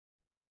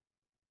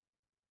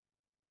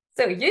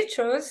So you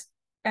chose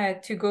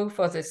to go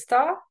for the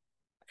star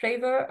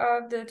flavor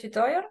of the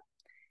tutorial.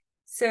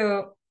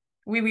 So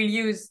we will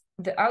use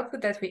the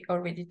output that we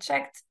already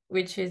checked,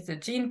 which is the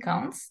gene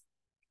counts.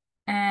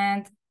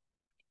 And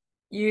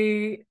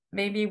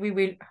maybe we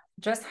will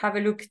just have a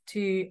look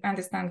to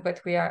understand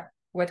what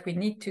we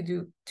need to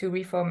do to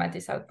reformat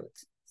this output.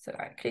 So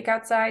I click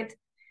outside,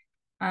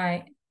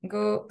 I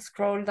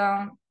scroll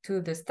down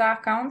to the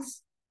star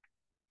counts,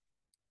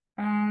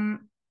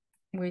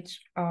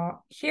 which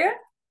are here.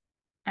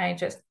 I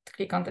just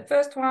click on the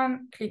first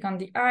one, click on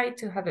the eye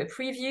to have a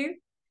preview.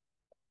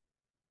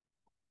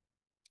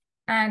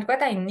 And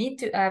what I need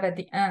to have at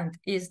the end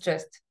is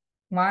just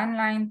one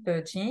line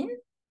per gene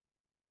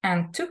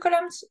and two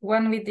columns,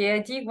 one with the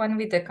ID, one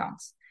with the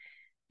counts.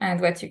 And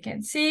what you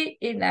can see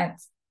is that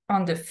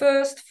on the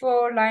first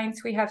 4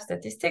 lines, we have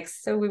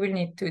statistics. So we will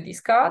need to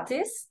discard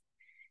this.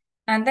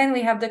 And then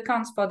we have the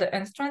counts for the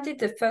unstranded,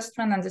 the first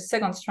strand and the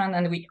second strand,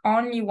 and we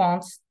only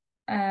want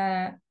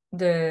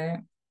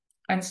the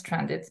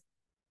unstranded.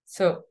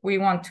 So we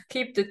want to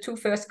keep the 2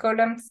 first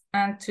columns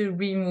and to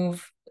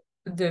remove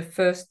the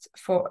first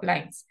 4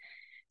 lines.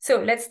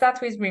 So let's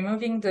start with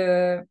removing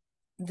the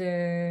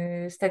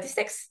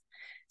statistics.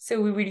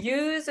 So we will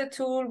use a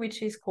tool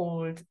which is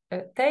called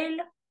a tail.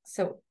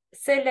 So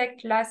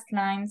select last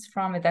lines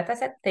from a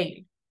dataset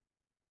tail.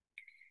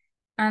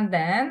 And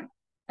then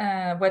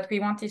what we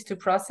want is to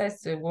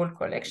process the whole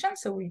collection.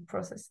 So we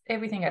process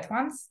everything at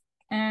once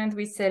and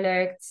we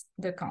select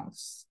the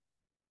counts.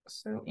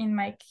 So in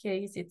my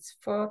case, it's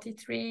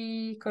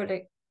 43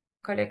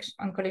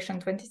 on collection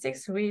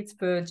 26 reads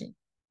per gene.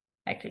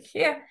 I click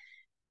here.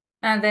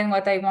 And then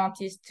what I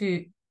want is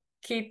to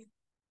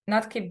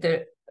not keep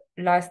the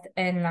last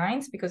n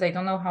lines because I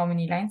don't know how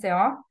many lines there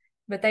are,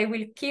 but I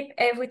will keep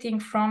everything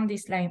from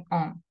this line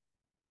on.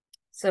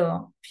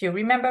 So if you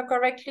remember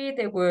correctly,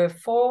 there were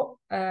 4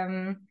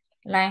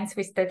 lines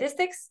with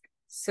statistics.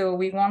 So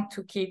we want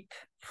to keep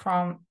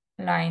from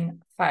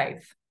line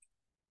 5.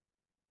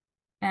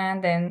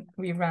 And then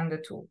we run the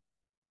tool.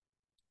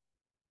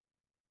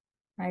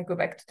 I go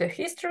back to the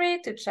history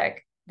to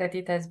check that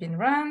it has been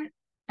run.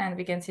 And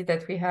we can see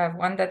that we have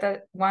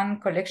one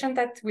collection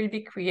that will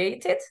be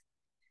created.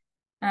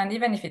 And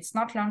even if it's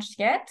not launched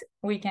yet,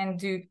 we can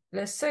do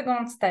the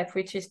second step,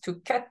 which is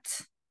to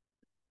cut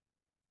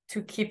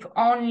to keep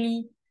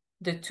only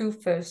the 2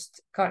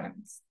 first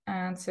columns.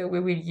 And so we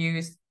will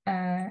use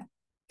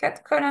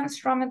cut columns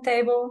from a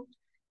table.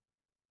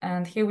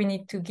 And here we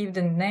need to give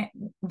the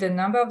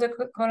number of the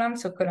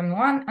columns. So column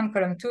 1 and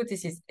column 2,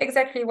 this is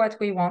exactly what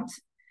we want.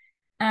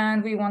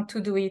 And we want to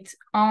do it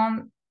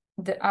on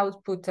the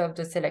output of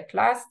the select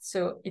last.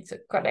 So it's a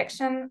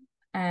collection,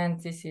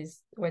 and this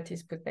is what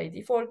is put by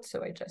default.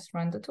 So I just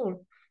run the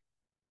tool.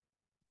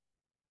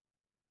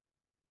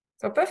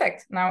 So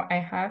perfect. Now I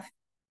have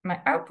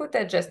my output.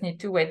 I just need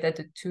to wait that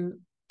the 2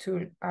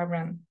 tools are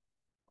run.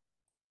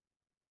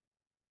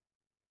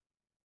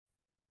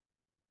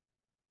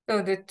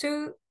 So the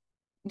 2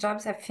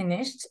 jobs have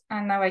finished,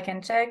 and now I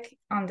can check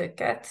on the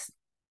cut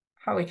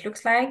how it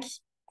looks like.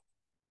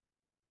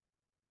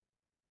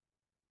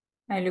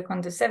 I look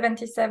on the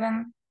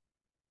 77.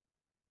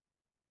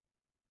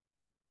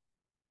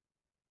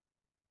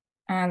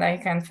 And I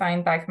can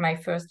find back my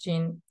first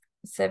gene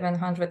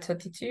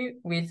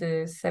 732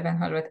 with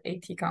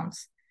 780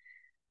 counts.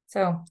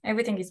 So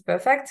everything is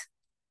perfect.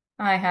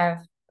 I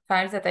have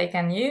files that I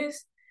can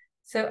use.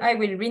 So I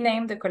will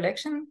rename the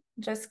collection.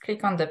 Just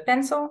click on the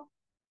pencil.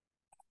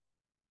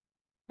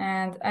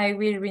 And I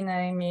will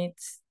rename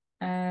it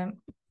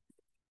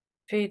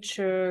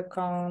feature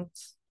count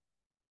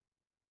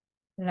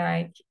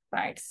like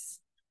files.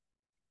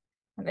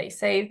 And I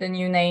save the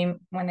new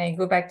name when I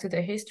go back to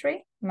the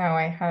history. Now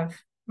I have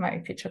my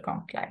feature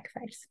count like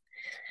files.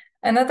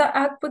 Another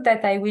output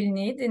that I will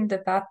need in the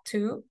part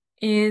 2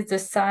 is the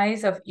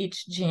size of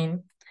each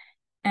gene.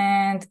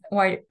 And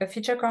while a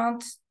feature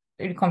count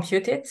will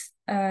compute it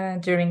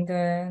during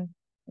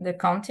the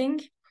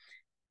counting,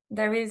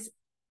 there is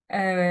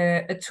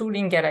a tool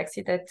in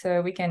Galaxy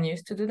that we can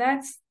use to do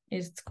that.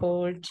 It's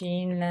called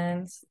gene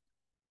length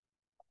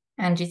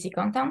and GC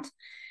content.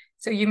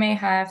 So you may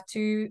have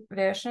 2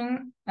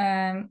 versions.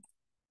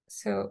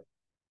 So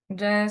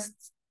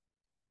just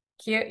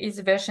here is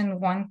version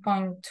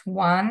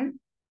 1.1,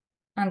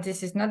 and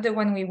this is not the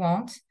one we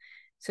want.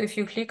 So if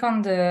you click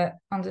on the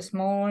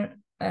small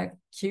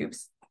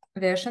cubes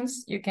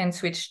versions, you can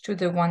switch to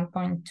the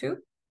 1.2.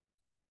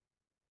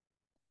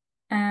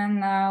 And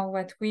now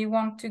what we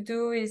want to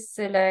do is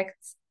select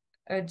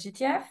a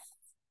GTF,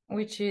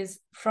 which is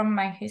from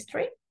my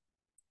history.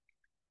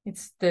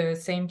 It's the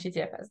same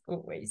GTF as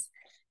always.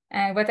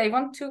 And what I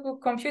want to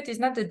compute is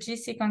not the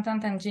GC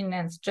content and gene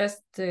length,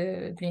 just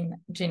the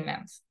gene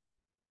length.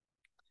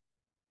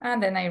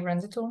 And then I run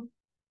the tool.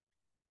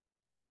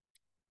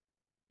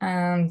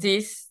 And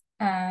this,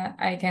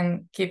 I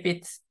can keep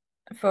it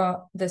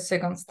for the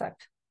second step.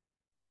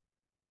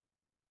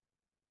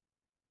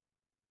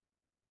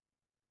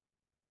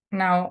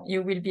 Now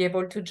you will be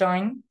able to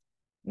join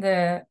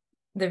the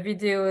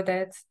video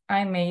that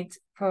I made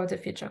for the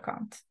feature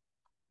count.